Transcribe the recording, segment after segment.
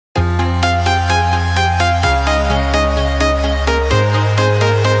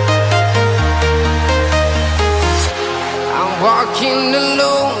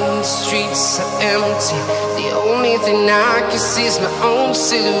so empty. The only thing I can see is my own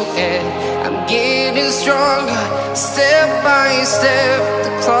silhouette. I'm getting stronger, step by step.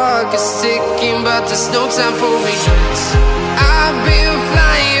 The clock is ticking, but there's no time for regrets. I've been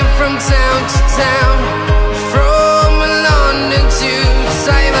flying from town to town, from London to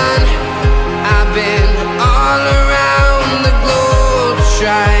Taiwan. I've been all around the globe,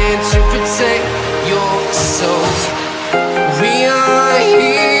 trying to protect your soul. We are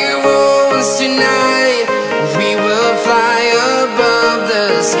heroes tonight. We will fly above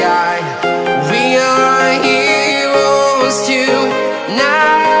the sky. We are heroes tonight.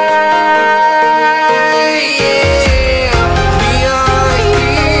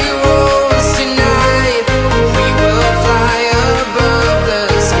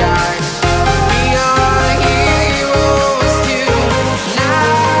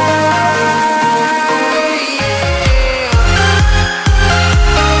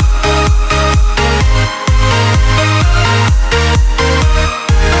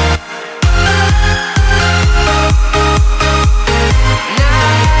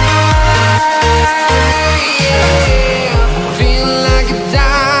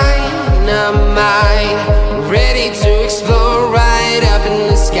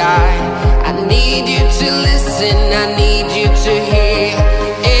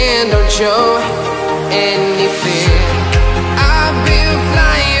 Show any fear. I've been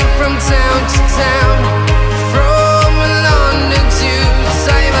flying from town to town, from London to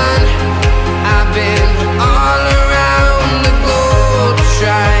Taiwan. I've been all around the globe,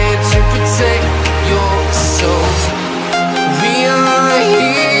 trying to protect your soul. We are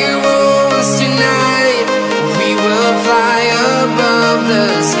heroes tonight. We will fly above the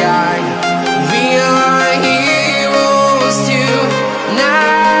sky. We are heroes tonight.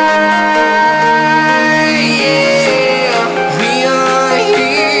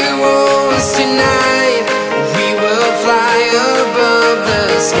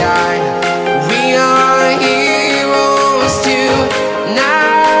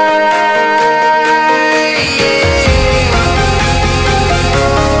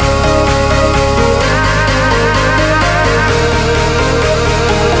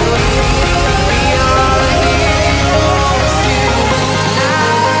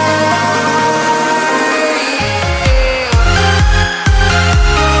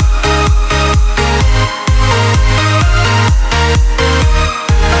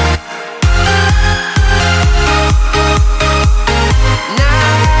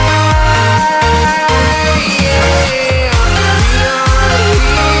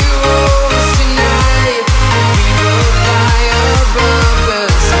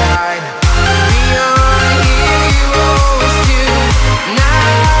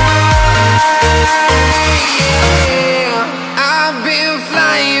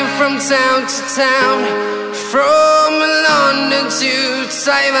 Town to town, from London to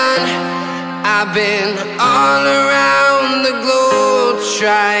Taiwan. I've been all around the globe,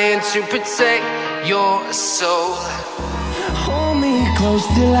 trying to protect your soul. Hold me close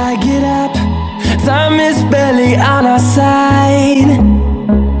till I get up. Time is barely on our side.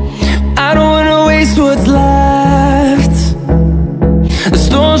 I don't wanna waste what's left. The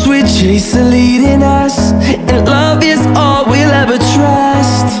storms we chase are leading us, and love is all we'll ever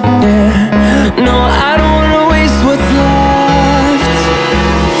trust. Yeah, no, I don't wanna waste what's left.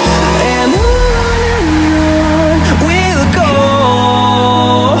 And on we'll go,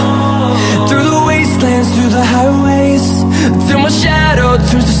 through the wastelands, through the highways, till my shadow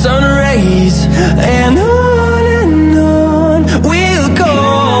turns to sun rays. And on we'll go,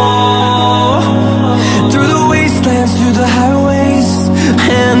 through the wastelands, through the highways,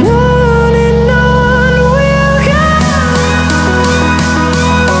 and on.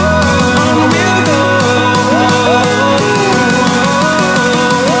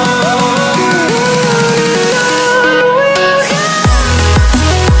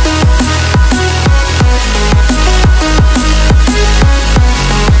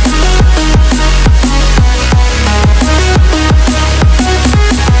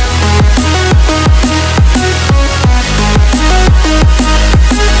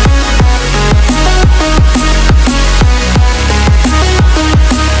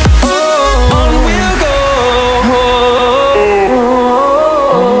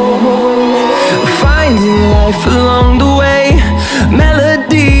 Along the way,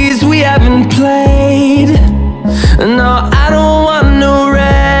 melodies we haven't played. No, I don't want no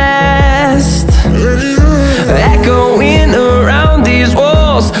rest. Echoing around these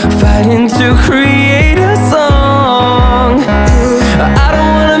walls, fighting to create a song. I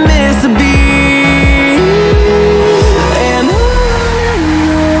don't wanna miss a beat. And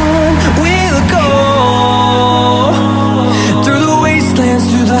on we'll wastelands,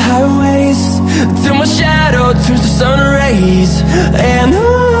 through the highways, till my shadow turns to sun rays. And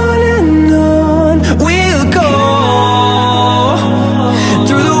on we'll go,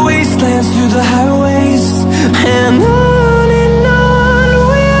 through the wastelands, through the highways, and on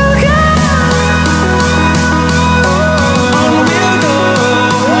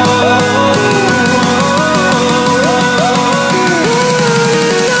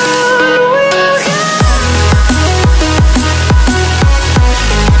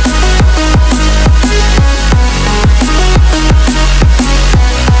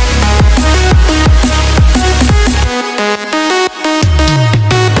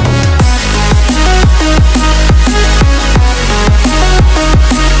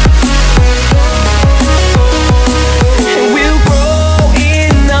we'll go, we'll go.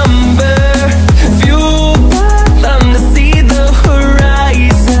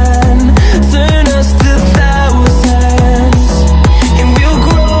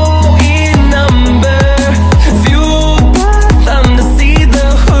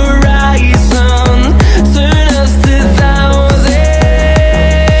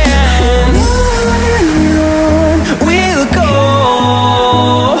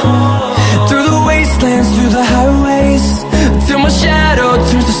 Through the highways, till my shadow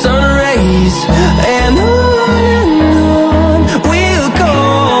turns to sun rays. And on we'll go,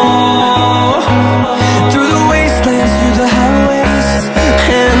 through the wastelands, through the highways,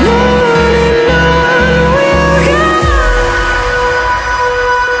 and on we'll go.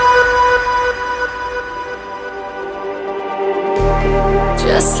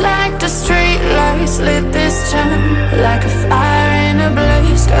 Just like the street lights lit this town, like a fire in a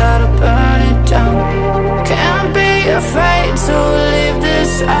blaze, gotta burn it down. Can't be afraid to leave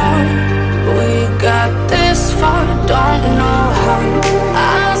this out. We got this far, don't know how.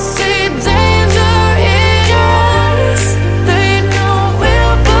 I see danger in your eyes. They know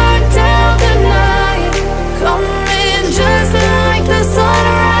we'll burn down the night. Coming just like the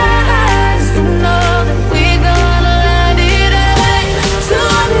sunrise. You know that we gonna light it up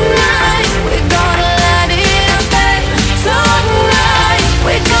tonight. We gonna light it up tonight.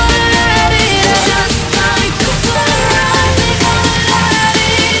 We gonna light it up just like the sunrise. We gonna light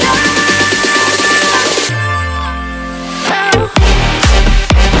it up now.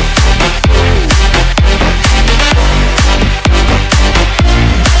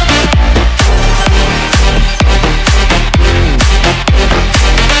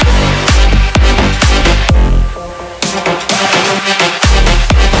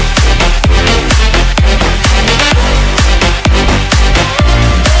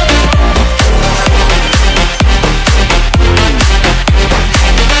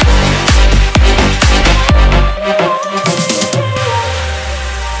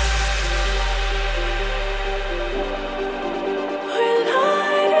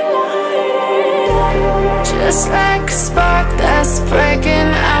 Just like a spark that's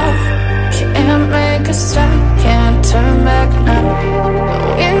breaking out. Can't make a stop, can't turn back now.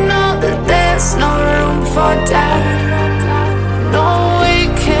 We know that there's no room for doubt.